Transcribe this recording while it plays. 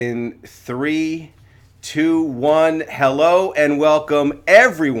In three, two, one. Hello and welcome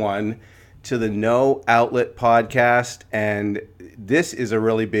everyone to the No Outlet Podcast. And this is a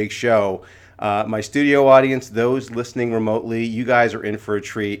really big show. My studio audience, those listening remotely, you guys are in for a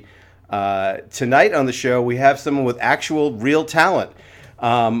treat. Tonight on the show, we have someone with actual real talent.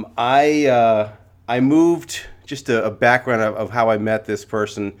 I moved, just a background of how I met this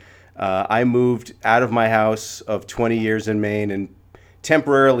person. I moved out of my house of 20 years in Maine and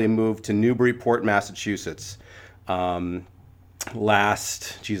temporarily moved to Newburyport, Massachusetts. I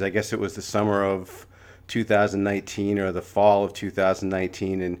guess it was the summer of 2019 or the fall of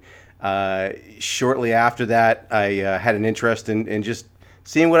 2019. And shortly after that, I had an interest in just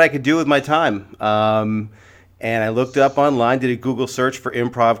seeing what I could do with my time. And I looked up online, did a Google search for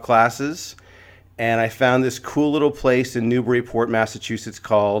improv classes, and I found this cool little place in Newburyport, Massachusetts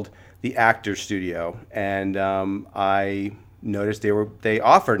called the Actors Studio. And I noticed they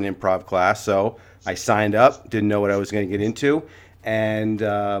offered an improv class, so I signed up. Didn't know what I was going to get into, and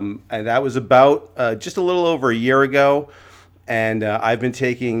that was about just a little over a year ago. And I've been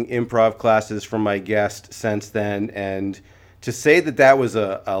taking improv classes from my guest since then. And to say that was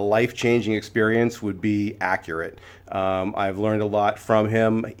a life-changing experience would be accurate. I've learned a lot from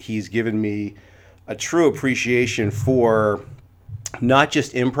him. He's given me a true appreciation for not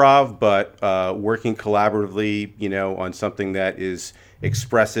just improv, but working collaboratively, on something that is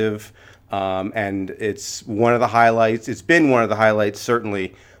expressive. And it's one of the highlights. It's been one of the highlights,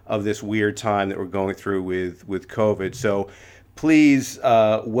 certainly, of this weird time that we're going through with COVID. So please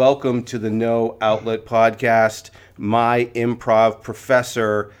welcome to the No Outlet Podcast, my improv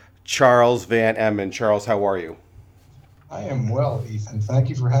professor, Charles Van Emmen. Charles, how are you? I am well, Ethan. Thank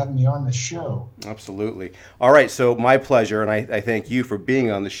you for having me on the show. Absolutely. All right, so my pleasure, and I thank you for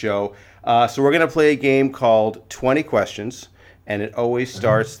being on the show. So we're going to play a game called 20 Questions, and it always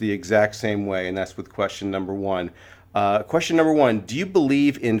starts the exact same way, and that's with question number one. Question number one, do you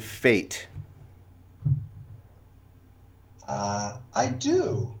believe in fate? I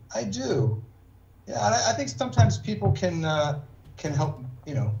do. Yeah, I think sometimes people can help,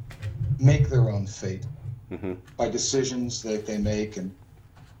 make their own fate. Mm-hmm. By decisions that they make. And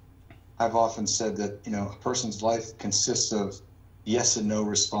I've often said that, a person's life consists of yes and no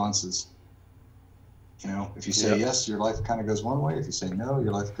responses. If you say yes, your life kind of goes one way. If you say no,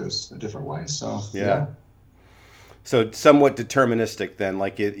 your life goes a different way. So, yeah. So it's somewhat deterministic then,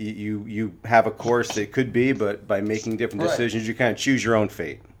 like you have a course it could be, but by making different decisions, you kind of choose your own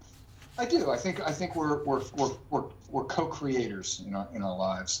fate. I do. I think we're co-creators in our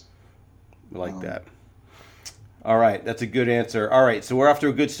lives. I like that. All right, that's a good answer. All right, so we're off to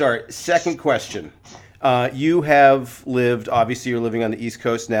a good start. Second question. You have lived, obviously you're living on the East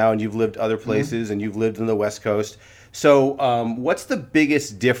Coast now, and you've lived other places, mm-hmm. and you've lived on the West Coast. So what's the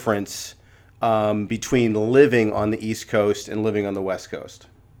biggest difference between living on the East Coast and living on the West Coast?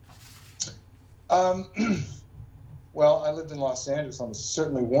 Well, I lived in Los Angeles. I'm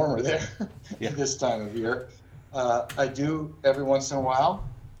certainly warmer there at this time of year. I do every once in a while,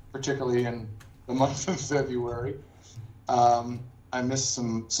 particularly in the month of February. I miss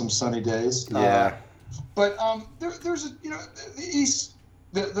some sunny days. Yeah. But there's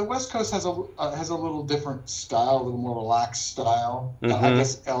the West Coast has a little different style, a little more relaxed style. Mm-hmm. I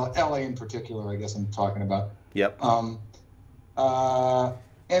guess LA in particular, I guess I'm talking about. Yep. And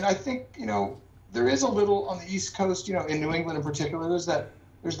I think there is a little on the East Coast, in New England in particular. There's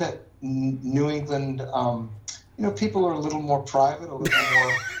that New England. People are a little more private, a little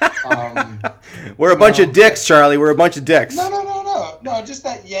more. We're a bunch of dicks, Charlie. We're a bunch of dicks. No. Just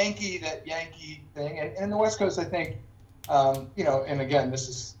that Yankee thing. And in the West Coast, I think, and again, this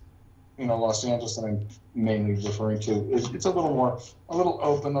is, Los Angeles that I'm mainly referring to. It's a little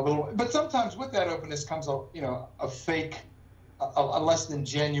open, but sometimes with that openness comes a fake, a less than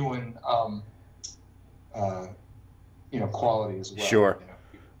genuine, quality as well. Sure.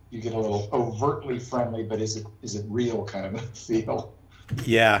 You get a little overtly friendly, but is it real kind of a feel?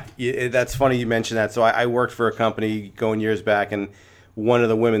 Yeah, that's funny you mentioned that. So I worked for a company going years back, and one of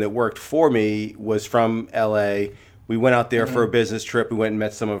the women that worked for me was from LA. We went out there mm-hmm. for a business trip. We went and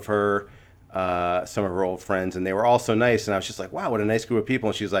met some of her old friends, and they were all so nice. And I was just like, wow, what a nice group of people.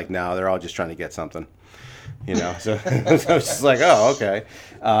 And she's like, no, they're all just trying to get something. So, so I was just like, oh, okay.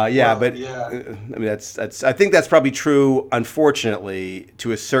 I mean, that's. I think that's probably true, unfortunately,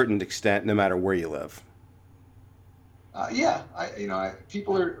 to a certain extent, no matter where you live.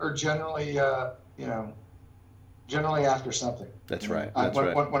 People are generally, generally after something. That's right.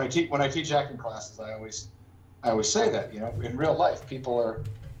 When I teach acting classes, I always say that, in real life, people are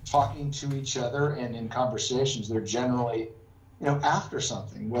talking to each other, and in conversations, they're generally after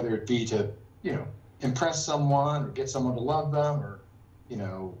something, whether it be to, impress someone or get someone to love them or,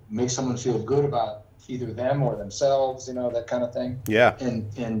 make someone feel good about either them or themselves, that kind of thing. Yeah. I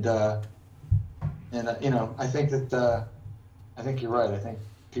think that, I think you're right. I think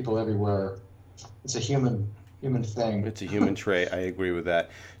people everywhere, it's a human thing. It's a human trait. I agree with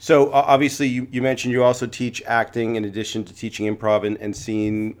that. So obviously, you mentioned you also teach acting in addition to teaching improv and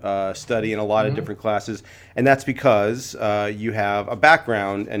scene study in a lot of different classes, and that's because you have a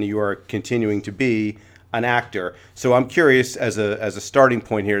background and you are continuing to be an actor. So I'm curious, as a starting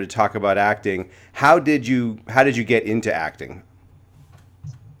point here to talk about acting, how did you get into acting?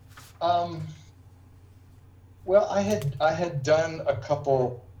 Well, I had done a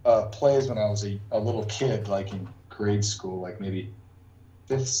couple plays when I was a little kid, like in grade school, like maybe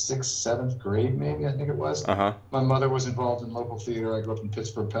fifth, sixth, seventh grade, maybe I think it was. Uh-huh. My mother was involved in local theater. I grew up in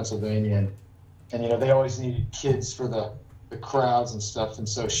Pittsburgh, Pennsylvania, and they always needed kids for the crowds and stuff. And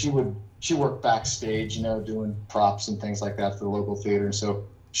so she worked backstage, doing props and things like that for the local theater. And so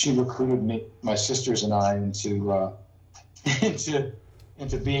she recruited my sisters and I into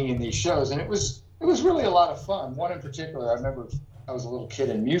into being in these shows, and it was really a lot of fun. One in particular, I remember I was a little kid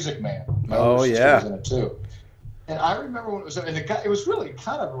in Music Man. My older sister was in it too. And I remember when it was, and it was really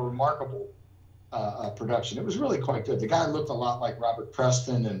kind of a remarkable production. It was really quite good. The guy looked a lot like Robert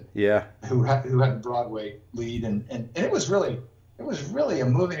Preston, and who had a Broadway lead, and it was really a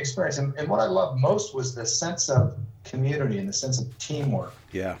moving experience. And what I loved most was the sense of community and the sense of teamwork.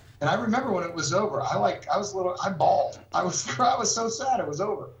 Yeah. And I remember when it was over, I bawled. I was so sad it was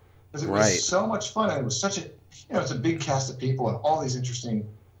over because it was so much fun, and it was such a, it's a big cast of people and all these interesting,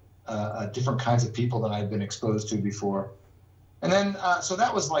 different kinds of people that I had been exposed to before. And then, so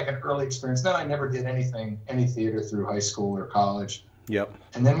that was like an early experience. Then I never did any theater through high school or college. Yep.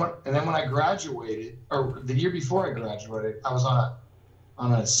 And then when I graduated, or the year before I graduated, I was on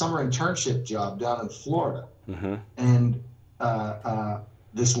a summer internship job down in Florida, and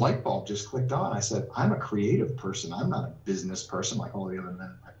this light bulb just clicked on. I said, I'm a creative person. I'm not a business person like all the other men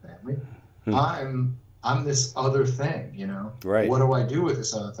in my family. I'm this other thing, Right. What do I do with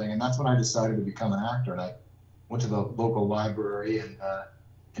this other thing? And that's when I decided to become an actor. And I went to the local library and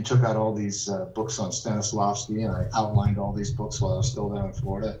took out all these books on Stanislavski, and I outlined all these books while I was still down in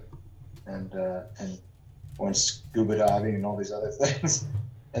Florida, and went scuba diving and all these other things.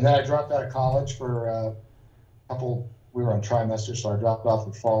 And then I dropped out of college for a couple. We were on trimester, so I dropped off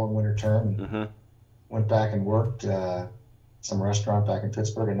the fall and winter term and went back and worked some restaurant back in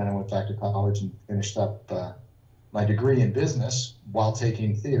Pittsburgh, and then I went back to college and finished up my degree in business while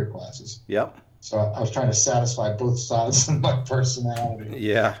taking theater classes. Yep. So I was trying to satisfy both sides of my personality.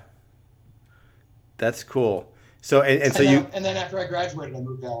 Yeah. That's cool. So and then after I graduated, I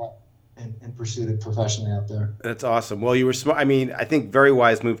moved out and pursued it professionally out there. That's awesome. Well, you were smart. I mean, I think very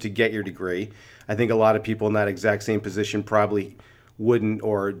wise move to get your degree. I think a lot of people in that exact same position probably wouldn't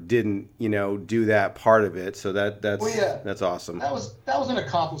or didn't, do that part of it. So that's awesome. That was an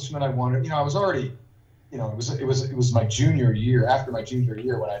accomplishment I wanted. I was already, it was my junior year, after my junior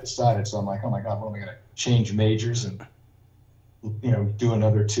year when I decided. So I'm like, oh my God, what am I going to change majors and, do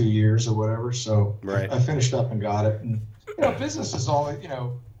another 2 years or whatever. So I finished up and got it. And, business is all, it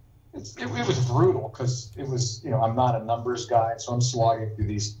was brutal because it was, I'm not a numbers guy. So I'm slogging through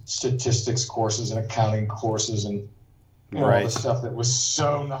these statistics courses and accounting courses and, all the stuff that was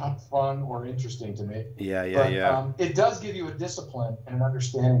so not fun or interesting to me. Yeah. It does give you a discipline and an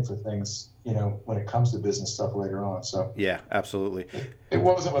understanding for things, when it comes to business stuff later on. So yeah, absolutely. It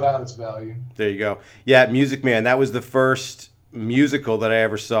wasn't without its value. There you go. Yeah, Music Man. That was the first musical that I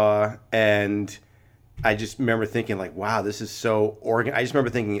ever saw, and I just remember thinking like, wow, this is so organized. I just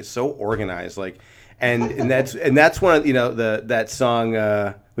remember thinking it's so organized, like, and that's one of that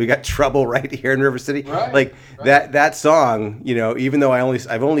song. We got trouble right here in River City. Right. That song, even though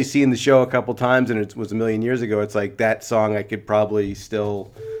I've only seen the show a couple times and it was a million years ago, it's like that song I could probably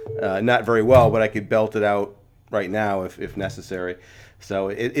still, not very well, but I could belt it out right now if necessary. So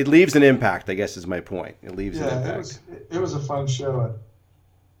it leaves an impact, I guess is my point. It leaves an impact. It was a fun show.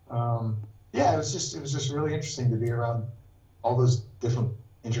 It was just really interesting to be around all those different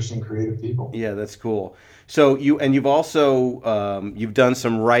interesting creative people. Yeah, that's cool. So you've also you've done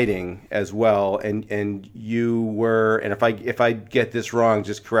some writing as well, and you were, and if I get this wrong,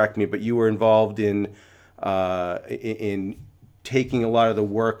 just correct me, but you were involved in taking a lot of the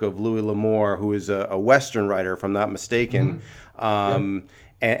work of Louis L'Amour, who is a Western writer, if I'm not mistaken, and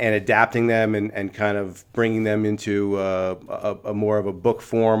adapting them and kind of bringing them into a more of a book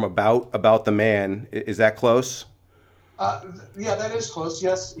form about the man. Is that close? Yeah, that is close.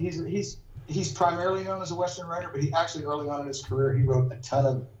 Yes, he's he's primarily known as a Western writer, but he actually early on in his career he wrote a ton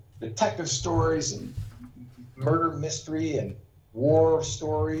of detective stories and murder mystery and war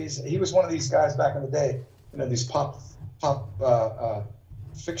stories. He was one of these guys back in the day. These pop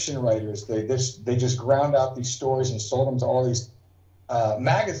fiction writers. They just ground out these stories and sold them to all these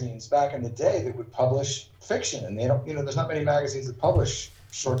magazines back in the day that would publish fiction, and they don't. There's not many magazines that publish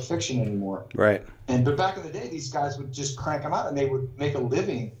short fiction anymore. Right. But back in the day, these guys would just crank them out, and they would make a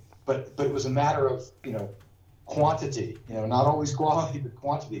living. But it was a matter of quantity. Not always quality, but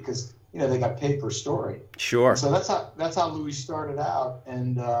quantity, because they got paid per story. Sure. So that's how Louis started out,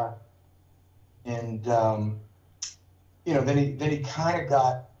 and then he kind of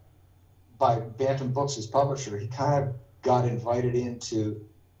got, by Bantam Books, his publisher, he kind of got invited in to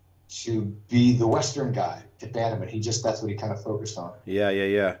be the Western guy at Bantam, and that's what he kind of focused on. Yeah.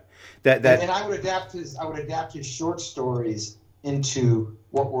 And I would adapt his short stories into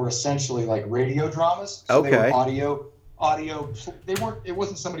what were essentially like radio dramas. So okay. They were audio. It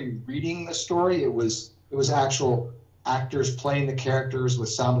wasn't somebody reading the story. It was actual actors playing the characters with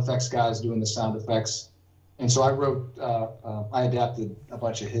sound effects guys doing the sound effects. And so I adapted a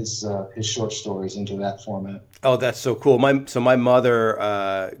bunch of his short stories into that format. Oh, that's so cool. My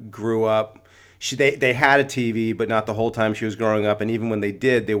mother grew up. They had a TV, but not the whole time she was growing up. And even when they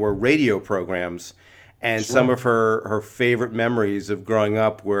did, they were radio programs. And Sure. Some of her favorite memories of growing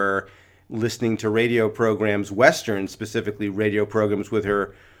up were listening to radio programs, Western specifically radio programs with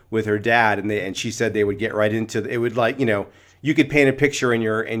her dad. And she said they would get right into it. Would you could paint a picture in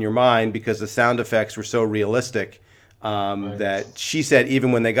your mind because the sound effects were so realistic Right. that she said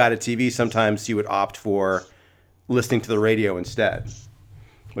even when they got a TV, sometimes she would opt for listening to the radio instead,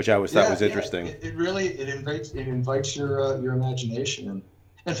 which I always thought was interesting. It really invites your imagination,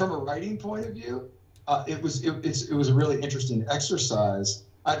 and from a writing point of view, it was a really interesting exercise.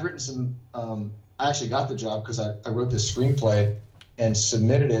 I'd written some. I actually got the job because I wrote this screenplay and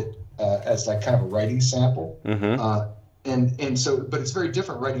submitted it as like kind of a writing sample. Mm-hmm. And so, but it's very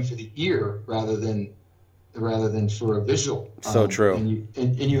different writing for the ear rather than for a visual. So true. And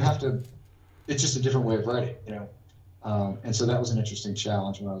you have to. It's just a different way of writing, And so that was an interesting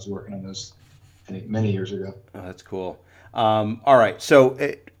challenge when I was working on those many years ago. Oh, that's cool. All right. So,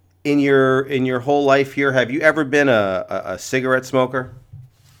 in your whole life here, have you ever been a cigarette smoker?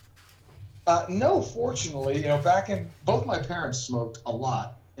 No, fortunately, both my parents smoked a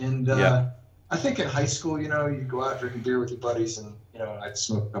lot, and Yeah. I think in high school, you go out drinking beer with your buddies, and I'd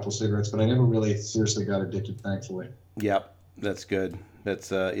smoke a couple cigarettes, but I never really seriously got addicted, thankfully. Yep, that's good.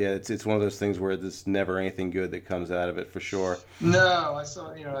 That's it's one of those things where there's never anything good that comes out of it for sure. No, I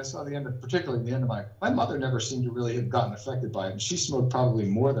saw the end of, particularly the end of my mother never seemed to really have gotten affected by it, and she smoked probably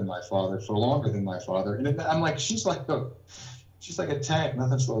more than my father for longer than my father, and I'm like, she's like a tank,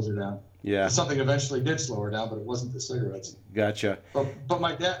 nothing slows her down. Yeah. Something eventually did slow her down, but it wasn't the cigarettes. Gotcha. But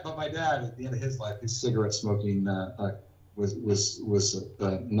my dad at the end of his life, his cigarette smoking was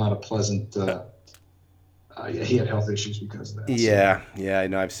not a pleasant. He had health issues because of that. Yeah, I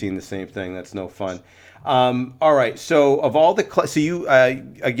know. I've seen the same thing. That's no fun. All right. So of all the so you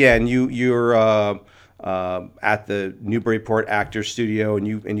again you're at the Newburyport Actors Studio, and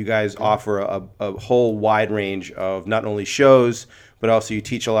you guys offer a whole wide range of not only shows, but also you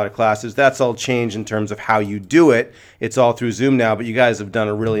teach a lot of classes. That's all changed in terms of how you do it. It's all through Zoom now, but you guys have done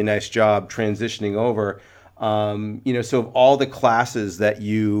a really nice job transitioning over. So of all the classes that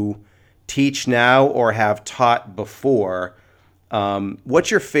you teach now or have taught before,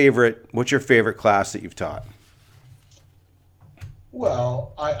 what's your favorite class that you've taught?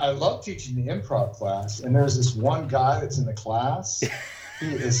 Well, I love teaching the improv class, and there's this one guy that's in the class. He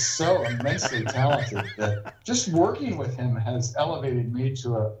is so immensely talented that just working with him has elevated me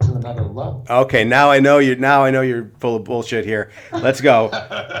to another level. Okay, now I know you're full of bullshit here. Let's go.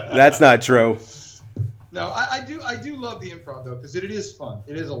 That's not true. No, I do love the improv though, because it is fun.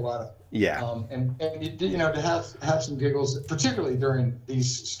 It is a lot of fun. Yeah. And to have some giggles, particularly during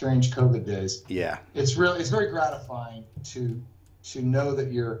these strange COVID days. Yeah. It's very gratifying to know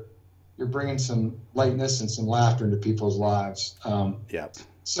that you're bringing some lightness and some laughter into people's lives. Yep.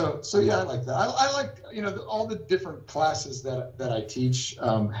 So yeah, I like that. I like all the different classes that I teach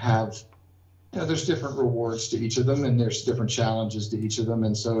have there's different rewards to each of them, and there's different challenges to each of them,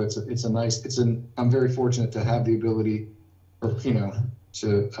 and so I'm very fortunate to have the ability, to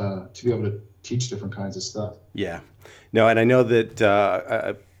be able to teach different kinds of stuff. Yeah. No, and I know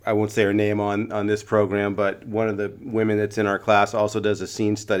that I won't say her name on this program, but one of the women that's in our class also does a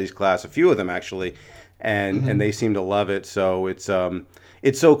scene studies class, a few of them actually, and they seem to love it. So it's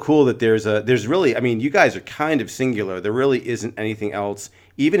so cool that there's really, I mean, you guys are kind of singular. There really isn't anything else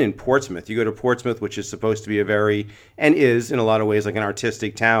even in Portsmouth, you go to Portsmouth, which is supposed to be a very, and is in a lot of ways like an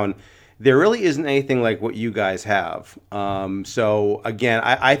artistic town. There really isn't anything like what you guys have. So again,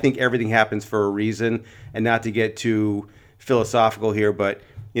 I think everything happens for a reason, and not to get too philosophical here, but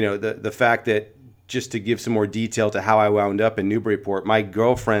the fact that, just to give some more detail to how I wound up in Newburyport, my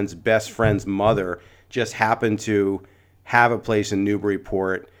girlfriend's best friend's mother just happened to have a place in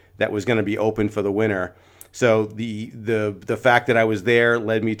Newburyport that was going to be open for the winter. So the fact that I was there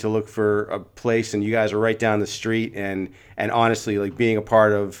led me to look for a place, and you guys are right down the street. And honestly, like, being a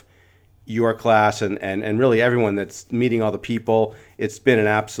part of your class and really everyone that's meeting all the people, it's been an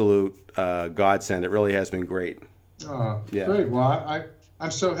absolute godsend. It really has been great. Yeah. Great. Well,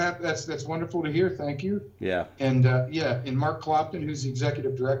 I'm so happy. That's wonderful to hear. Thank you. Yeah. And and Mark Clopton, who's the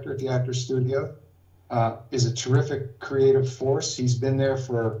executive director at the Actors Studio, is a terrific creative force. He's been there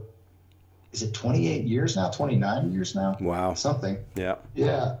for, is it 28 years now? 29 years now? Wow. Something. Yeah.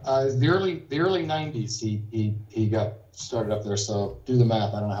 Yeah. The early 90s, he got started up there. So do the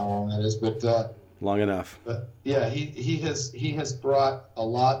math. I don't know how long that is, but long enough. But yeah, he has brought a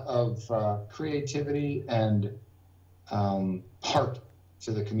lot of creativity and heart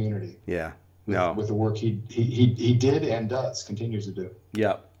to the community. Yeah. No. With the work he did and continues to do.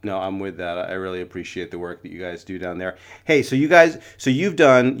 Yeah. No, I'm with that. I really appreciate the work that you guys do down there. Hey, so you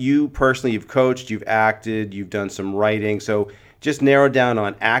personally, you've coached, you've acted, you've done some writing. So just narrow down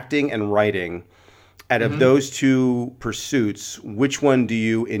on acting and writing. Out of those two pursuits, which one do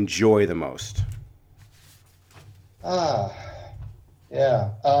you enjoy the most? Yeah.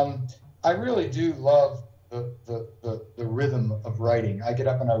 I really do love the rhythm of writing. I get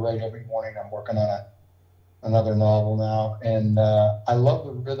up and I write every morning. I'm working on another novel now, and I love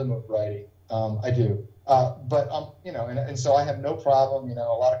the rhythm of writing. I do. But and so I have no problem. A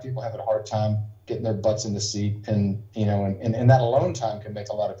lot of people have a hard time getting their butts in the seat, and and that alone time can make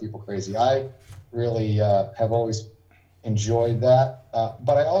a lot of people crazy. I really have always enjoyed that,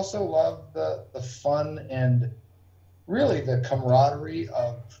 but I also love the fun and really the camaraderie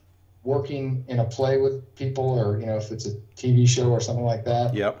of working in a play with people, or if it's a TV show or something like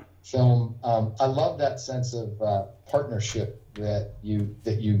that. Yep. Film. I love that sense of partnership that you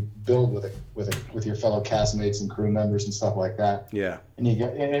build with your fellow castmates and crew members and stuff like that. Yeah. And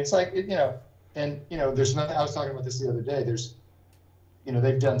it's like there's nothing. I was talking about this the other day. There's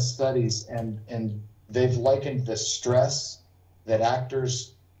they've done studies and they've likened the stress that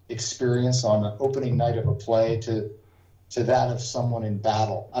actors experience on the opening night of a play to that of someone in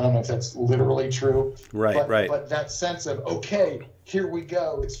battle. I don't know if that's literally true. Right. But that sense of, okay, here we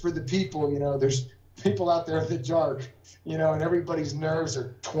go. It's for the people. There's people out there in the dark, and everybody's nerves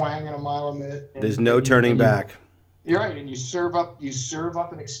are twanging a mile a minute. There's no turning back. You're right, and you serve up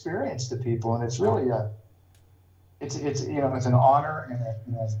an experience to people, and it's really it's an honor and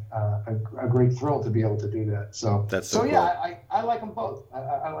a great thrill to be able to do that. So cool. Yeah, I like them both.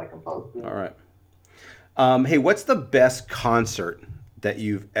 I like them both. Yeah. All right. Hey, what's the best concert that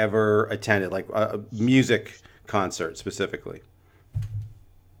you've ever attended, like a music concert specifically?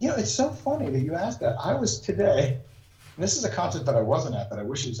 It's so funny that you asked that. I was today, and this is a concert that I wasn't at that I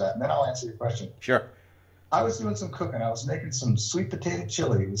wish I was at, and then I'll answer your question. Sure. I was doing some cooking. I was making some sweet potato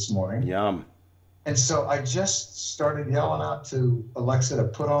chili this morning. Yum. And so I just started yelling out to Alexa to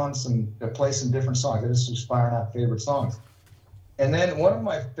play some different songs. I just was firing out favorite songs. And then one of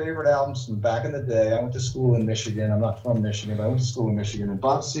my favorite albums from back in the day, I went to school in Michigan. I'm not from Michigan, but I went to school in Michigan. And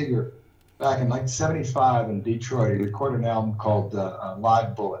Bob Seger, back in 75 in Detroit, he recorded an album called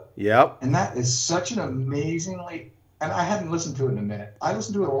Live Bullet. Yep. And that is such an amazingly, and I hadn't listened to it in a minute. I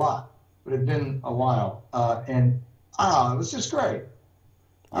listened to it a lot, but it had been a while. It was just great.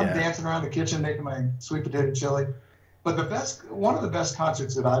 I'm dancing around the kitchen making my sweet potato chili. But one of the best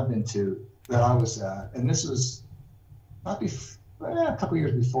concerts that I've been to, that I was at, and this was a couple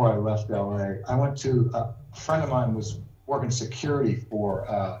years before I left LA, I went to a friend of mine was working security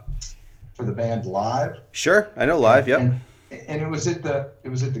for the band Live. Sure, I know Live. Yep. And it was at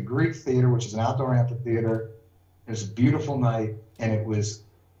the Greek Theater, which is an outdoor amphitheater. It was a beautiful night, and it was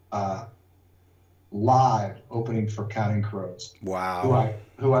Live opening for Counting Crows. Wow.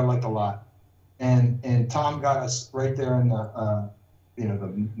 Who I liked a lot, and Tom got us right there in the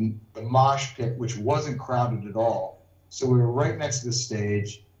mosh pit, which wasn't crowded at all. So we were right next to the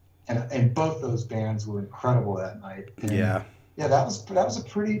stage, and both those bands were incredible that night. And yeah, that was a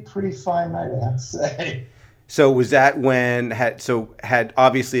pretty fine night, I have to say. So was that when had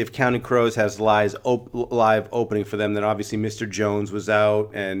obviously if Counting Crows has live opening for them, then obviously Mr. Jones was out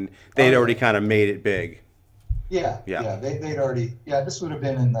and they'd already kind of made it big. Yeah. They'd already. Yeah, this would have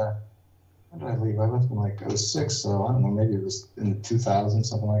been in the when did I leave? I left in like '06, so I don't know, maybe it was in the 2000,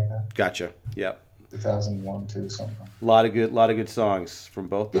 something like that. Gotcha. Yep. 2001, 2, something. A lot of good songs from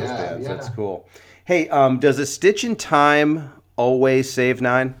both those Yeah, bands. That's yeah. cool. Hey, does a Stitch in Time always save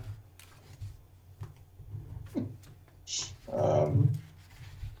nine? Um,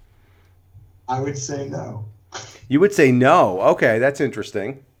 I would say no. You would say no. Okay, that's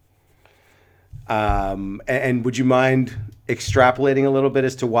interesting. And would you mind extrapolating a little bit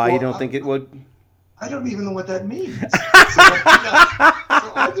as to why you Well, don't think it would? I don't even know what that means. So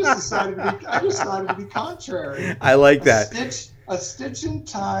I just decided to be contrary. I like that. A stitch in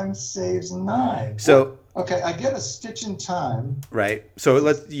time saves nine. So okay, I get a stitch in time. right. So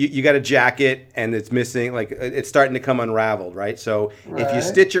you got a jacket and it's missing, like it's starting to come unraveled, right? So if you Right.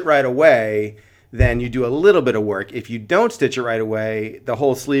 stitch it right away, then you do a little bit of work. If you don't stitch it right away, the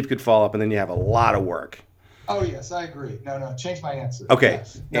whole sleeve could fall up and then you have a lot of work. Oh yes, I agree. No, change my answer. Okay,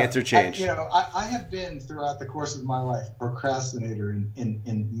 Yes. No, answer changed. I have been throughout the course of my life a procrastinator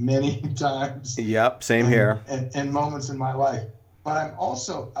in many times. Yep, same here. And moments in my life. But I'm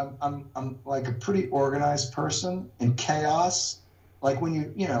also I'm like a pretty organized person in chaos. Like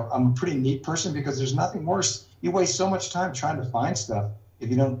when I'm a pretty neat person because there's nothing worse. You waste so much time trying to find stuff if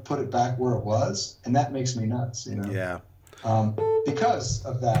you don't put it back where it was, and that makes me nuts. Yeah. Because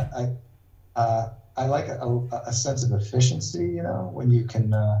of that, I like a sense of efficiency. When you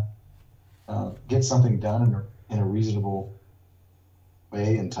can get something done in a reasonable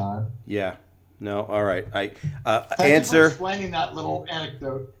way and time. Yeah. No. All right. Thank Answer. you for explaining that little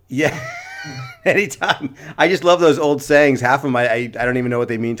anecdote. Yeah. Anytime. I just love those old sayings. Half of them I don't even know what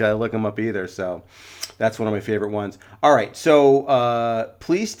they mean till I look them up either. So that's one of my favorite ones. All right. So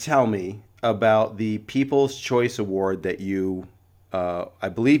please tell me about the People's Choice Award that you, I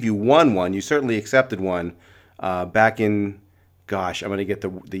believe you won one. You certainly accepted one back in, gosh, I'm going to get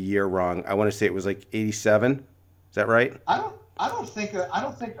the year wrong. I want to say it was like 87. Is that right? I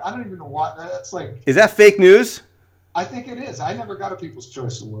don't even know what that's like. Is that fake news? I think it is. I never got a People's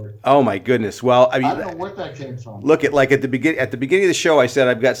Choice Award. Oh my goodness. Well, I mean, I don't know where that came from. Look at at the beginning of the show, I said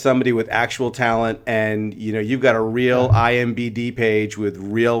I've got somebody with actual talent, and you've got a real IMBD page with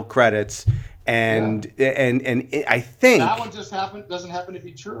real credits, and I think that one just doesn't happen to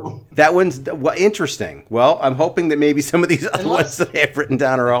be true. That one's interesting. Well, I'm hoping that maybe some of these other ones that I have written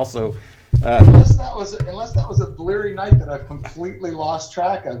down are also. Unless that was a bleary night that I completely lost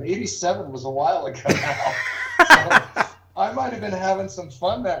track of. 87 was a while ago now. So I might have been having some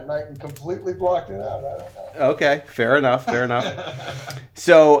fun that night and completely blocked it out. I don't know. Okay, fair enough.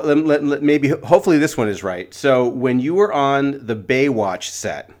 So maybe, hopefully this one is right. So when you were on the Baywatch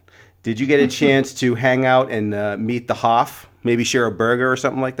set, did you get a chance to hang out and meet the Hoff? Maybe share a burger or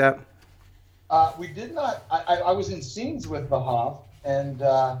something like that? We did not. I was in scenes with the Hoff, and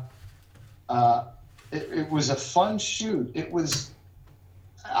it was a fun shoot.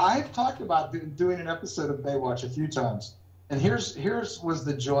 I've talked about doing an episode of Baywatch a few times, and here's was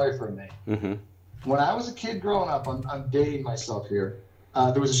the joy for me. Mm-hmm. When I was a kid growing up, I'm dating myself here.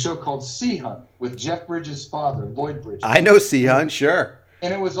 There was a show called Sea Hunt with Jeff Bridges' father, Lloyd Bridges. I know Sea Hunt, sure.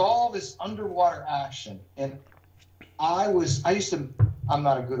 And it was all this underwater action. And I'm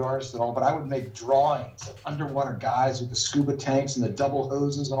not a good artist at all, but I would make drawings of underwater guys with the scuba tanks and the double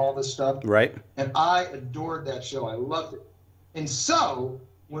hoses and all this stuff. Right. And I adored that show. I loved it. And so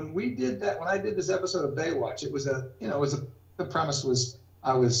when I did this episode of Baywatch, the premise was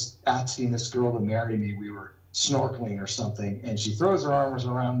I was asking this girl to marry me. We were snorkeling or something, and she throws her arms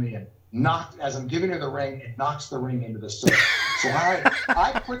around me and as I'm giving her the ring, it knocks the ring into the surf. So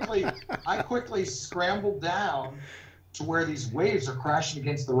I quickly scrambled down to where these waves are crashing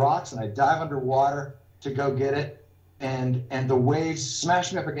against the rocks, and I dive underwater to go get it, and the waves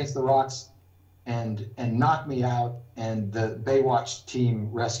smash me up against the rocks and knock me out, and the Baywatch team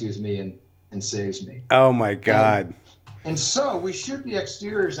rescues me and saves me. Oh my God. And so we shoot the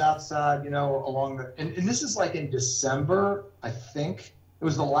exteriors outside, along and this is like in December, I think. It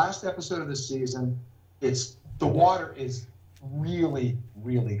was the last episode of the season. The water is really,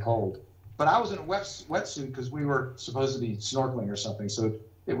 really cold. But I was in a wetsuit because we were supposed to be snorkeling or something, so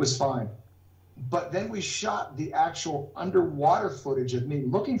it was fine. But then we shot the actual underwater footage of me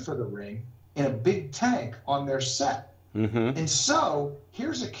looking for the ring in a big tank on their set. Mm-hmm. And so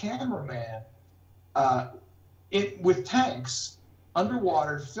here's a cameraman with tanks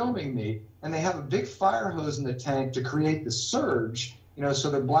underwater filming me, and they have a big fire hose in the tank to create the surge.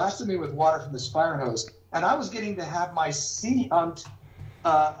 So they're blasting me with water from this fire hose, and I was getting to have my Sea Hunt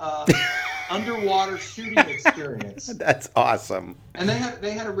underwater shooting experience. That's awesome. And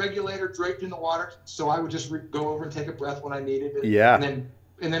they had a regulator draped in the water, so I would just go over and take a breath when I needed it. Yeah. And then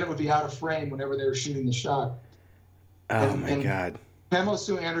and then it would be out of frame whenever they were shooting the shot. Oh my God. Pamela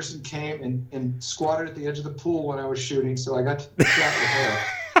Sue Anderson came and squatted at the edge of the pool when I was shooting, so I got to chat with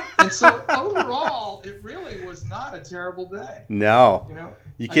her. And so overall, it really was not a terrible day. No. You know,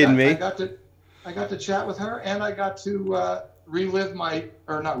 you kidding me? I got to chat with her, and I got to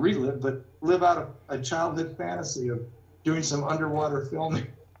not relive, but live out a childhood fantasy of doing some underwater filming.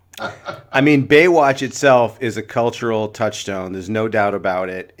 I mean, Baywatch itself is a cultural touchstone. There's no doubt about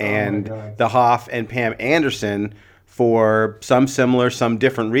it. And the Hoff and Pam Anderson, for some similar, some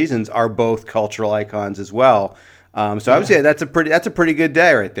different reasons, are both cultural icons as well. So I would say that's a pretty good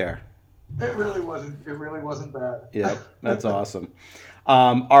day right there. It really wasn't bad. Yeah, that's awesome.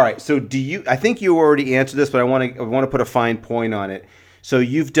 All right. So I think you already answered this, but I want to put a fine point on it. So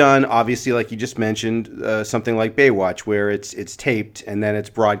you've done, obviously, like you just mentioned, something like Baywatch, where it's taped and then it's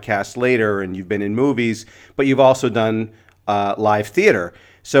broadcast later, and you've been in movies, but you've also done live theater.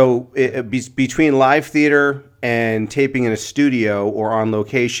 So between live theater and taping in a studio or on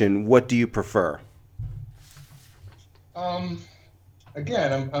location, what do you prefer?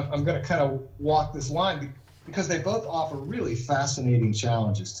 Again, I'm going to kind of walk this line because they both offer really fascinating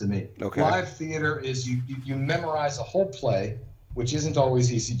challenges to me. Okay. Live theater is you memorize a whole play, which isn't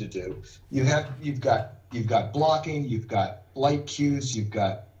always easy to do. You've got blocking, you've got light cues, you've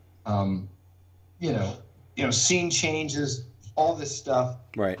got scene changes, all this stuff.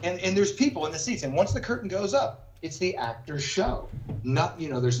 Right. And there's people in the seats, and once the curtain goes up, it's the actor's show. Not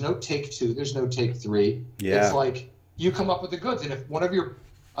there's no take two, there's no take three. Yeah. It's like you come up with the goods, and if one of your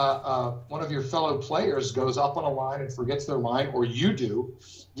fellow players goes up on a line and forgets their line, or you do,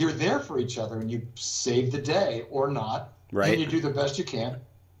 you're there for each other, and you save the day or not. Right. And you do the best you can.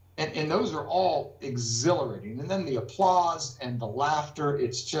 And those are all exhilarating. And then the applause and the laughter,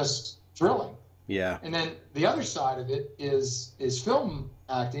 it's just thrilling. Yeah. And then the other side of it is film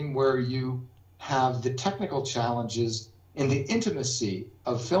acting, where you have the technical challenges, and the intimacy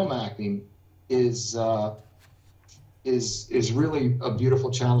of film acting is really a beautiful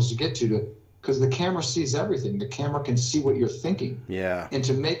challenge to get to because the camera sees everything. The camera can see what you're thinking. Yeah. And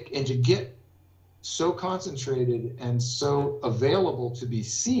to get so concentrated and so available to be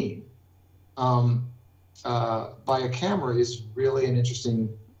seen by a camera is really an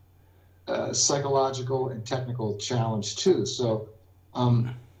interesting psychological and technical challenge too. So,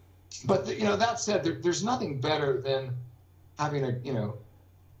 but that said, there's nothing better than having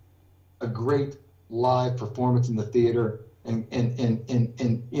a great live performance in the theater, and at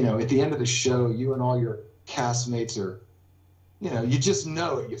the end of the show, you and all your castmates are. You just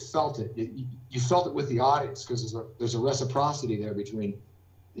know it. You felt it. You felt it with the audience because there's a reciprocity there between,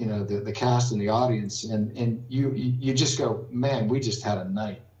 the cast and the audience, and you just go, man, we just had a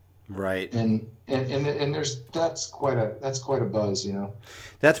night. Right. And that's quite a buzz,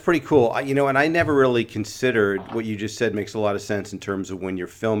 That's pretty cool. And I never really considered what you just said makes a lot of sense in terms of when you're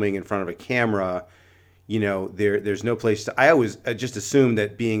filming in front of a camera. There's no place to. I always just assumed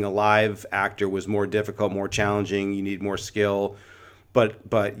that being a live actor was more difficult, more challenging. You need more skill,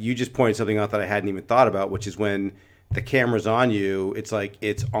 but you just pointed something out that I hadn't even thought about, which is when the camera's on you, it's like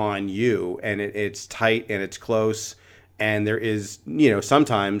it's on you, and it's tight and it's close, and there is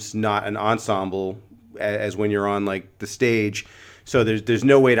sometimes not an ensemble as when you're on like the stage. So there's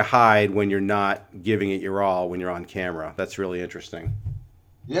no way to hide when you're not giving it your all when you're on camera. That's really interesting.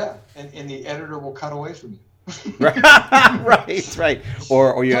 Yeah, and the editor will cut away from you. right.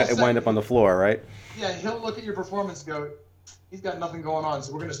 Or you wind up on the floor, right? Yeah, he'll look at your performance and go, he's got nothing going on,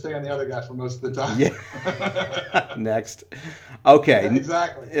 so we're going to stay on the other guy for most of the time. Yeah. Next. Okay. Yeah,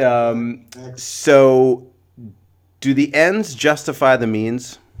 exactly. Next. So do the ends justify the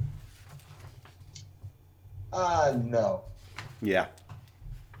means? No. Yeah.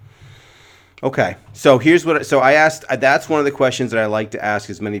 Okay, so I asked. That's one of the questions that I like to ask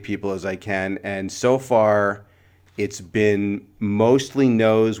as many people as I can, and so far, it's been mostly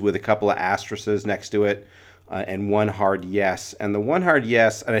no's with a couple of asterisks next to it, and one hard yes. And the one hard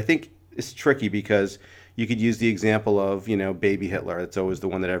yes, and I think it's tricky because you could use the example of baby Hitler. That's always the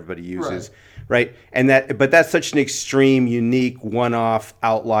one that everybody uses, right? But that's such an extreme, unique, one-off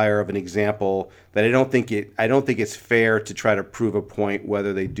outlier of an example that I don't think it's fair to try to prove a point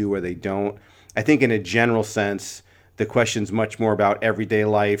whether they do or they don't. I think in a general sense, the question's much more about everyday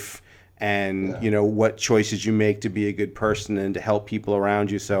life and, what choices you make to be a good person and to help people around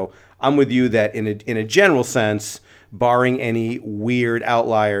you. So I'm with you that in a general sense, barring any weird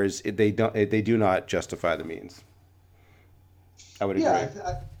outliers, they do not justify the means. I would agree.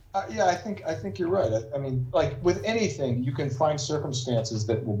 I think you're right. I mean, like with anything, you can find circumstances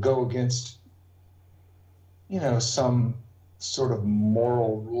that will go against, some sort of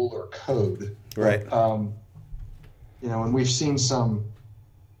moral rule or code. Right. But, you know, and we've seen some,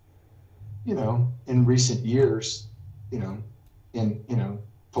 you know, in recent years, you know,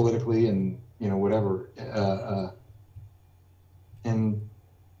 politically and, you know, whatever, and,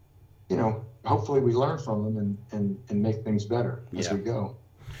 you know, hopefully we learn from them and make things better as we go.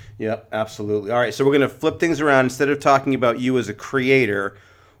 Yeah, absolutely. All right, so we're going to flip things around. Instead of talking about you as a creator,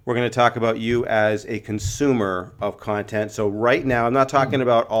 we're going to talk about you as a consumer of content. So right now, I'm not talking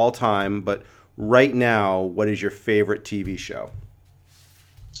about all time, but right now, what is your favorite TV show?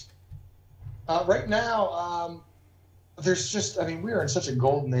 Right now, there's just, I mean, we are in such a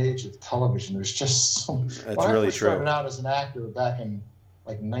golden age of television. There's just so much. That's When really I first true. started out as an actor back in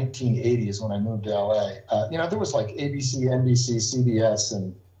like 1980s when I moved to LA, you know, there was like ABC, NBC, CBS,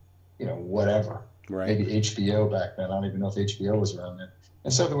 and, you know, whatever. Right. Maybe HBO back then. I don't even know if HBO was around then.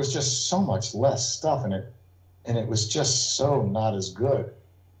 And so there was just so much less stuff in it, and it was just so not as good.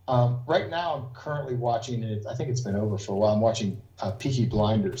 Right now, I'm currently watching it. I think it's been over for a while. I'm watching Peaky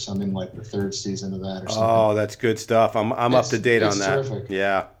Blinders. I'm in like the 3rd season of that or something. Oh, that's good stuff. I'm up to date on that. Terrific.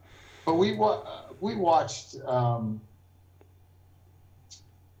 Yeah. But we watched.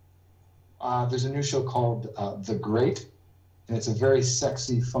 There's a new show called The Great, and it's a very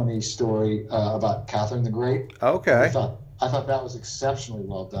sexy, funny story about Catherine the Great. Okay. I thought that was exceptionally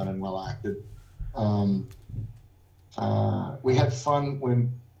well done and well acted. We had fun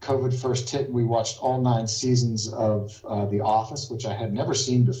when COVID first hit. We watched all 9 seasons of The Office, which I had never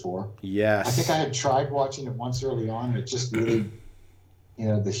seen before. Yes. I think I had tried watching it once early on, and it just really, you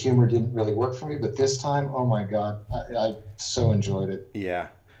know, the humor didn't really work for me. But this time, oh my God, I so enjoyed it. Yeah.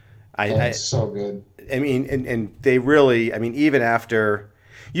 It's so good. I mean, and they really, I mean, even after,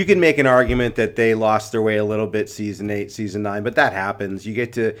 you can make an argument that they lost their way a little bit season 8, season 9, but that happens. You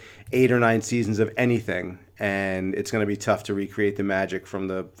get to 8 or 9 seasons of anything, and it's going to be tough to recreate the magic from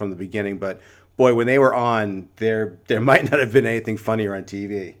the beginning. But boy, when they were on, there might not have been anything funnier on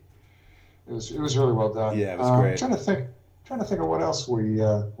TV. It was really well done. Yeah, it was great. Trying to think of what else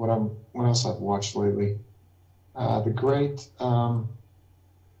what else I've watched lately. The Great.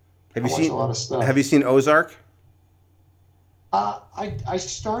 Have you seen a lot of stuff. Have you seen Ozark? I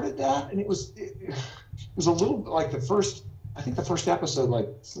started that, and it was a little like the first episode. Like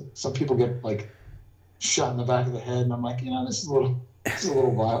some people get like shot in the back of the head, and I'm like, you know, this is a little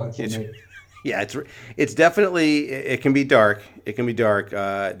violent for me. Yeah, it's definitely, it can be dark. It can be dark.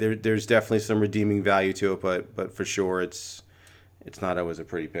 There's definitely some redeeming value to it, but for sure it's not always a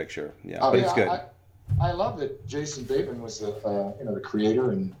pretty picture. Yeah, but it's good. I love that Jason Bateman was the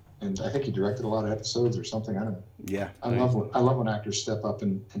creator, and I think he directed a lot of episodes or something. I don't know. Yeah, I love when actors step up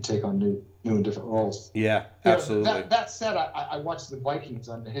and take on new and different roles. Yeah, absolutely. That said, I watched the Vikings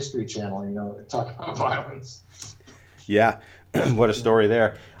on the History Channel. You know, talk about violence. Yeah, what a story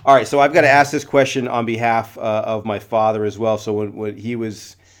there. All right, so I've got to ask this question on behalf of my father as well. So when he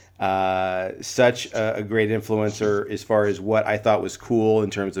was such a great influencer as far as what I thought was cool in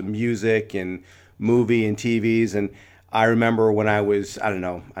terms of music and movie and TVs. And I remember when I was, I don't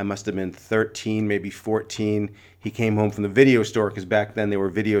know, I must have been 13, maybe 14. He came home from the video store, because back then there were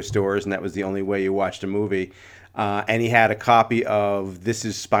video stores and that was the only way you watched a movie. And he had a copy of This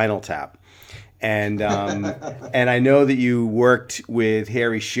Is Spinal Tap. And and I know that you worked with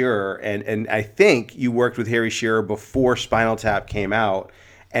Harry Shearer, and I think you worked with Harry Shearer before Spinal Tap came out.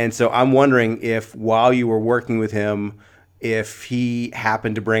 And so I'm wondering if while you were working with him, if he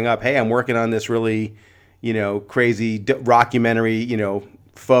happened to bring up, hey, I'm working on this really, crazy rockumentary,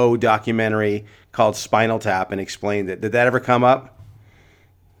 faux documentary called Spinal Tap, and explained it. Did that ever come up?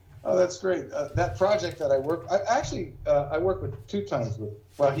 Oh, that's great. That project that I worked with 2 times with.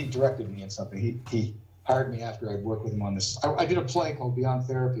 Well, he directed me in something. He hired me after I'd worked with him on this. I did a play called Beyond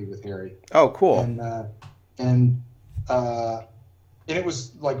Therapy with Harry. Oh, cool. And it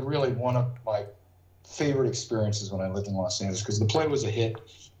was like really one of my favorite experiences when I lived in Los Angeles, because the play was a hit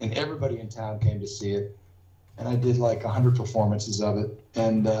and everybody in town came to see it. And I did like 100 performances of it,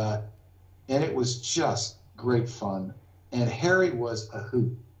 and it was just great fun. And Harry was a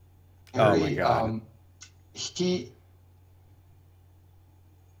hoot. Harry, oh my God.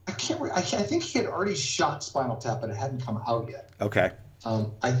 I think he had already shot Spinal Tap, but it hadn't come out yet. Okay.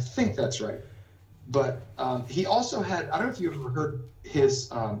 I think that's right. But he also had, I don't know if you ever heard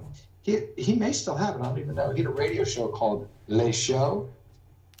his, he may still have it, I don't even know. He had a radio show called Les Shows.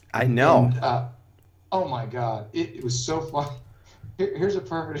 I know. And, oh my God, it was so fun. Here's a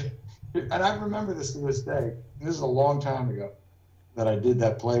perfect, and I remember this to this day. This is a long time ago that I did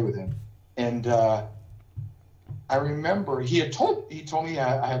that play with him. And I remember he told me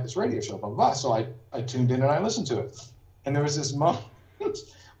I have this radio show, blah, blah, blah. So I tuned in and I listened to it. And there was this moment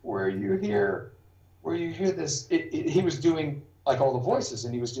where you hear this. He was doing like all the voices,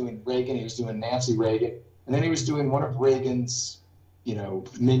 and he was doing Reagan, he was doing Nancy Reagan, and then he was doing one of Reagan's,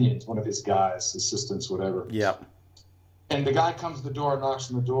 minions, one of his guys, assistants, whatever. Yep. And the guy comes to the door, knocks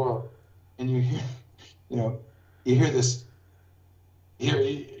on the door, and you hear this. You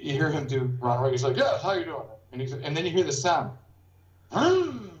hear him do Ronald Reagan. He's like, "Yeah, how you doing?" And then you hear the sound.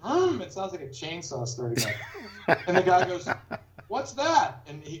 It sounds like a chainsaw starting up. And the guy goes, "What's that?"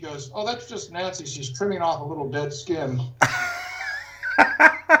 And he goes, "Oh, that's just Nancy. She's trimming off a little dead skin."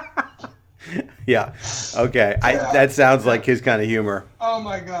 Yeah. Okay. That sounds like his kind of humor. Oh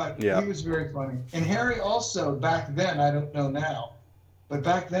my God. Yeah. He was very funny. And Harry also, back then, I don't know now, but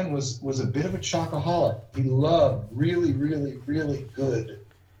back then was a bit of a chocoholic. He loved really, really, really good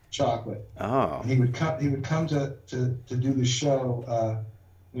chocolate. Oh. And he would come to do the show.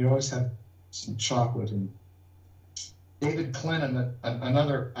 We'd always have some chocolate. And David Clennon,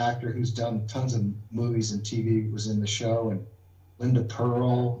 another actor who's done tons of movies and TV, was in the show, and Linda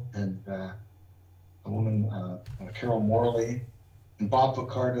Pearl, and a woman, Carol Morley, and Bob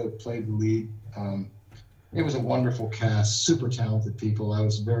Picardo played the lead. It was a wonderful cast, super talented people. I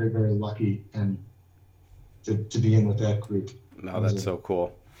was very, very lucky to be in with that group. No, that's so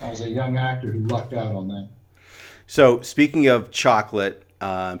cool. I was a young actor who lucked out on that. So speaking of chocolate,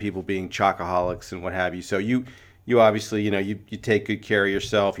 people being chocoholics and what have you, so you obviously, you take good care of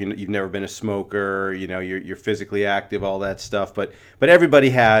yourself. You've never been a smoker. You're physically active, all that stuff. But everybody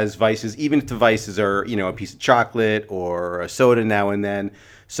has vices, even if the vices are, a piece of chocolate or a soda now and then.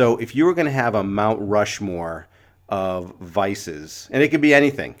 So if you were going to have a Mount Rushmore of vices, and it could be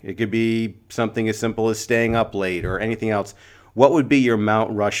anything, it could be something as simple as staying up late or anything else, what would be your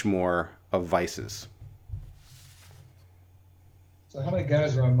Mount Rushmore of vices? So how many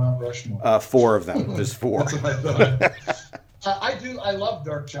guys are on Mount Rushmore? 4 of them. There's 4. That's what I thought. I love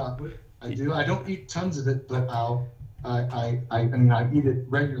dark chocolate. I do. I don't eat tons of it, but I eat it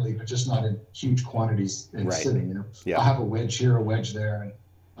regularly, but just not in huge quantities and Right. sitting. Yeah. I'll have a wedge here, a wedge there, and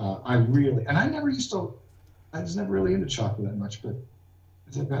I was never really into chocolate that much, but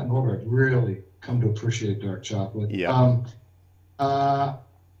as I've gotten older, I've really come to appreciate dark chocolate. Yeah.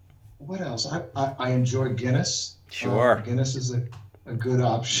 What else? I enjoy Guinness. Sure. Guinness is a good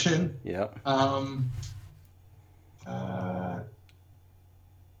option. Yep. Let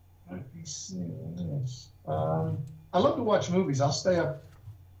me see. What else? I love to watch movies. I'll stay up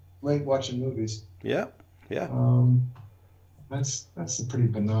late watching movies. Yeah. Yeah. That's a pretty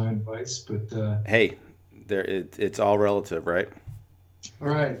benign vice, but Hey, it's all relative, right?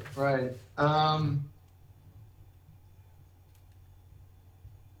 right.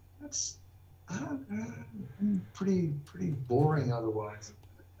 That's I'm pretty boring otherwise.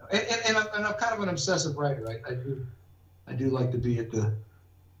 And I'm kind of an obsessive writer. I do like to be at the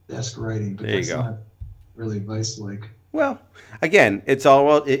desk writing, but There you that's go. not really vice-like. Well, again, it's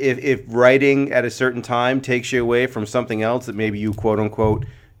all if writing at a certain time takes you away from something else that maybe you quote unquote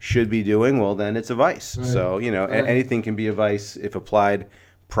should be doing, well, then it's a vice. Right. So Right. anything can be a vice if applied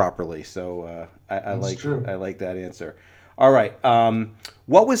properly. So I That's like true. I like that answer. All right.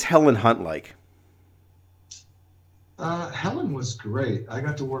 What was Helen Hunt like? Helen was great. I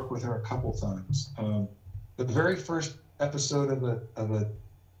got to work with her a couple times. The very first episode of a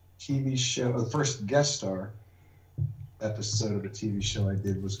TV show, the first guest star episode of a TV show I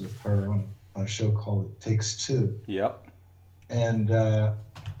did was with her on a show called It Takes Two. Yep. And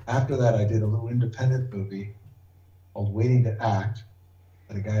after that, I did a little independent movie called Waiting to Act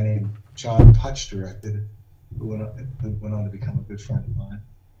that a guy named John Putch directed, who went on to become a good friend of mine.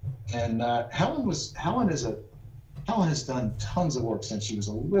 And Helen has done tons of work since she was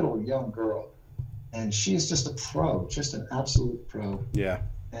a little young girl, and she is just a pro, just an absolute pro. Yeah.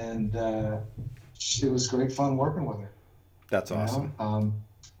 And it was great fun working with her. That's awesome.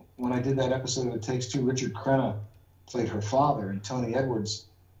 When I did that episode of It Takes Two, Richard Crenna played her father, and Tony Edwards,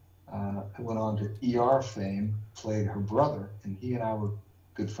 who went on to ER fame, played her brother, and he and I were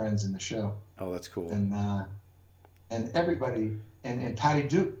good friends in the show. Oh, that's cool. And everybody, and Patty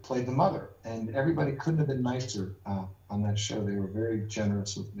Duke played the mother, and everybody couldn't have been nicer on that show. They were very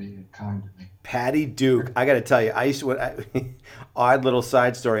generous with me and kind to me. Patty Duke, I got to tell you, odd little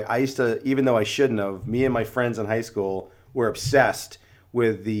side story. I used to, even though I shouldn't have, me and my friends in high school were obsessed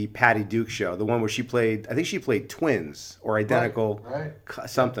with the Patty Duke show, the one where she played, I think she played twins or identical Right.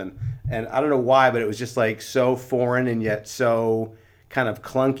 something. And I don't know why, but it was just like so foreign and yet so kind of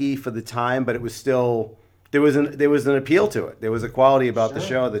clunky for the time, but it was still, there was an appeal to it. There was a quality about the Sure.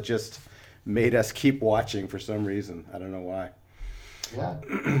 show that just made us keep watching for some reason. I don't know why. Yeah.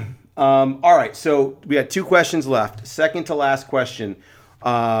 All right, so we got two questions left. Second to last question.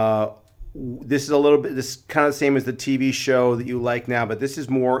 This is a little bit, this is kind of the same as the TV show that you like now, but this is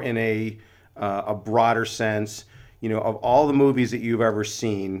more in a broader sense. You know, of all the movies that you've ever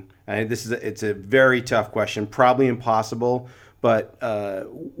seen, and it's a very tough question, probably impossible. But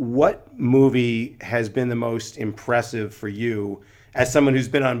what movie has been the most impressive for you as someone who's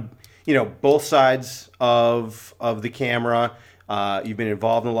been on, you know, both sides of the camera? You've been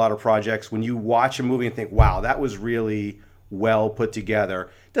involved in a lot of projects. When you watch a movie and think, wow, that was really well put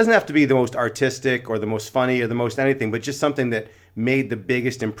together. It doesn't have to be the most artistic or the most funny or the most anything, but just something that made the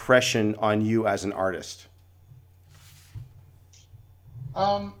biggest impression on you as an artist.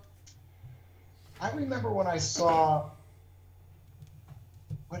 Um, I remember when I saw,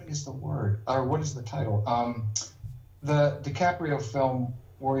 what is the word, or what is the title? The DiCaprio film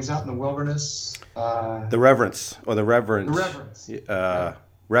where he's out in the wilderness. The Reverence or the Reverend. The Reverence. Yeah.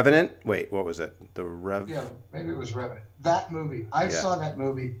 Revenant? Wait, what was it? Yeah, maybe it was Revenant. That movie. I saw that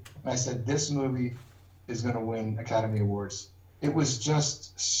movie and I said, this movie is going to win Academy Awards. It was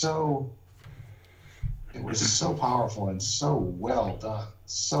just so, it was so powerful and so well done.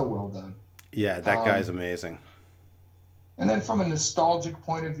 So well done. Yeah, that guy's amazing. And then from a nostalgic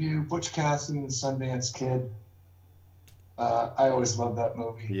point of view, Butch Cassidy and the Sundance Kid. I always loved that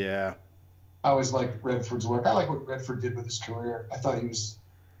movie. Yeah. I always liked Redford's work. I like what Redford did with his career. I thought he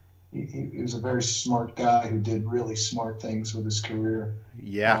was a very smart guy who did really smart things with his career.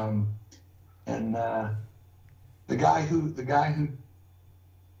 Yeah. And the guy who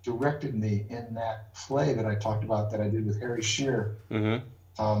directed me in that play that I talked about that I did with Harry Shearer,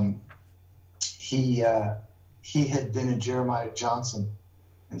 he had been in Jeremiah Johnson,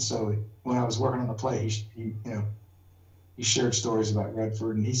 and so when I was working on the play, he shared stories about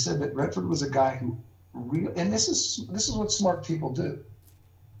Redford, and he said that Redford was a guy who and this is what smart people do.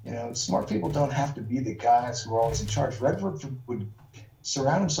 You know, smart people don't have to be the guys who are always in charge. Redford would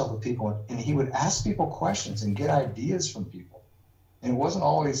surround himself with people, and he would ask people questions and get ideas from people. And it wasn't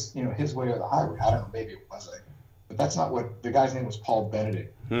always, you know, his way or the highway. I don't know, maybe it was, but that's not what the guy's name was. Paul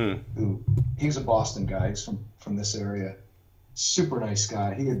Benedict, who he's a Boston guy. He's from this area. Super nice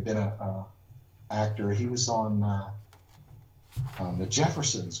guy. He had been a actor. He was on the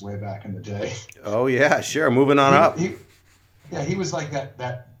Jeffersons way back in the day. Oh yeah, sure. Moving on up. He was like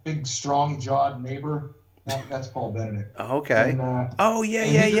that big, strong-jawed neighbor. That's Paul Benedict. Okay. And,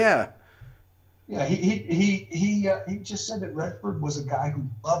 yeah. Yeah, he just said that Redford was a guy who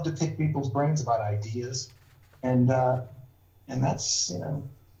loved to pick people's brains about ideas, and that's, you know,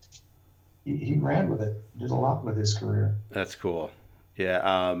 he ran with it, did a lot with his career. That's cool.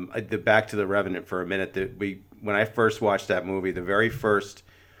 Yeah. Back to the Revenant for a minute. When I first watched that movie,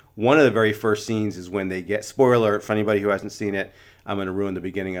 one of the very first scenes is when they get, spoiler alert for anybody who hasn't seen it, I'm going to ruin the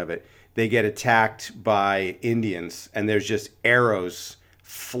beginning of it. They get attacked by Indians, and there's just arrows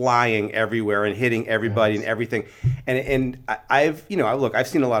flying everywhere and hitting everybody and everything. And I've seen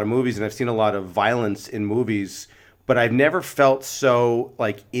a lot of movies and I've seen a lot of violence in movies, but I've never felt so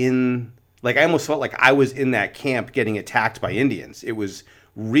I almost felt like I was in that camp getting attacked by Indians. It was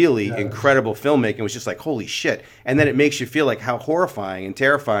really incredible filmmaking. It was just like, holy shit. And then it makes you feel like how horrifying and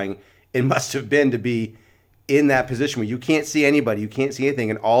terrifying it must have been to be in that position where you can't see anybody, you can't see anything,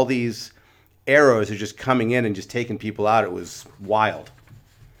 and all these arrows are just coming in and just taking people out. It was wild.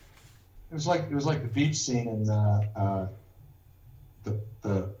 It was like the beach scene in the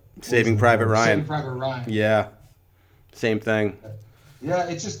Saving Private Ryan. Saving Private Ryan. Yeah, same thing. Yeah,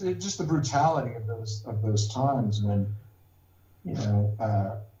 it's just the brutality of those times when, you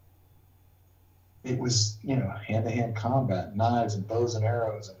know, it was, you know, hand-to-hand combat, knives and bows and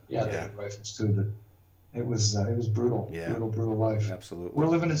arrows, and they had rifles too. But it was brutal, brutal life. Absolutely. We're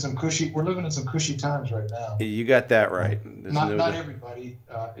living in some cushy times right now. You got that right. Not everybody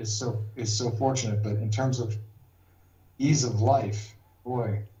is so fortunate, but in terms of ease of life,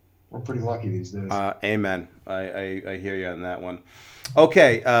 boy, we're pretty lucky these days. Amen. I hear you on that one.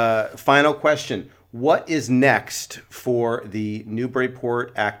 Okay, final question. What is next for the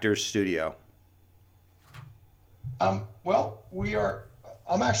Newburyport Actors Studio? Well,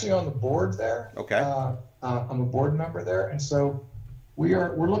 I'm actually on the board there. Okay. I'm a board member there, and so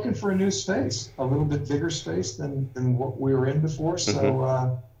we're looking for a new space, a little bit bigger space than what we were in before.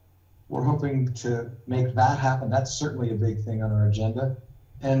 So we're hoping to make that happen. That's certainly a big thing on our agenda,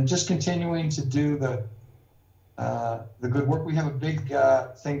 and just continuing to do the good work. We have a big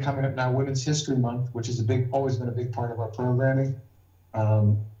thing coming up now, Women's History Month, which is always been a big part of our programming.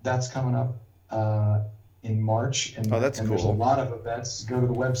 That's coming up in March, and that's cool. There's a lot of events. Go to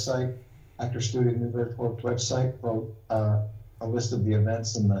the website, Actor Studio Newburyport website, for a list of the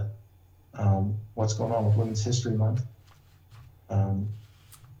events and what's going on with Women's History Month.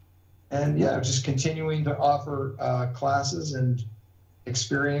 And yeah, just continuing to offer classes and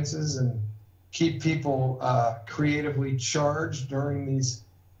experiences and keep people creatively charged during these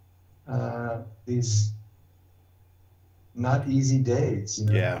not easy days. You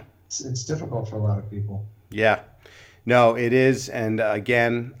know? Yeah. It's difficult for a lot of people. Yeah. No, it is. And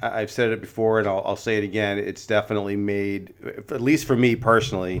again, I've said it before and I'll say it again. It's definitely made, at least for me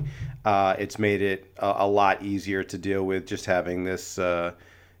personally, it's made it a lot easier to deal with just having this,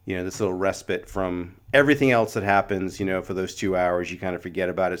 this little respite from everything else that happens, for those 2 hours. You kind of forget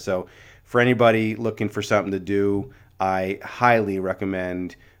about it. So for anybody looking for something to do, I highly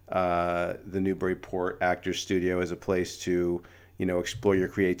recommend the Newburyport Actors Studio as a place to, explore your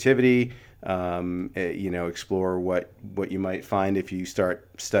creativity. Explore what you might find if you start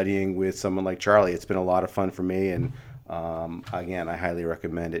studying with someone like Charlie. It's been a lot of fun for me, and again, I highly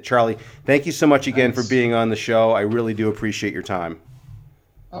recommend it. Charlie, thank you so much again for being on the show. I really do appreciate your time.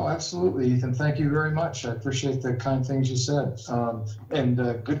 Oh, absolutely, Ethan. Thank you very much. I appreciate the kind things you said, and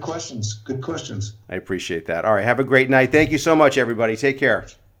good questions. Good questions. I appreciate that. All right, have a great night. Thank you so much, everybody. Take care.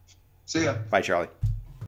 See ya. Bye, Charlie.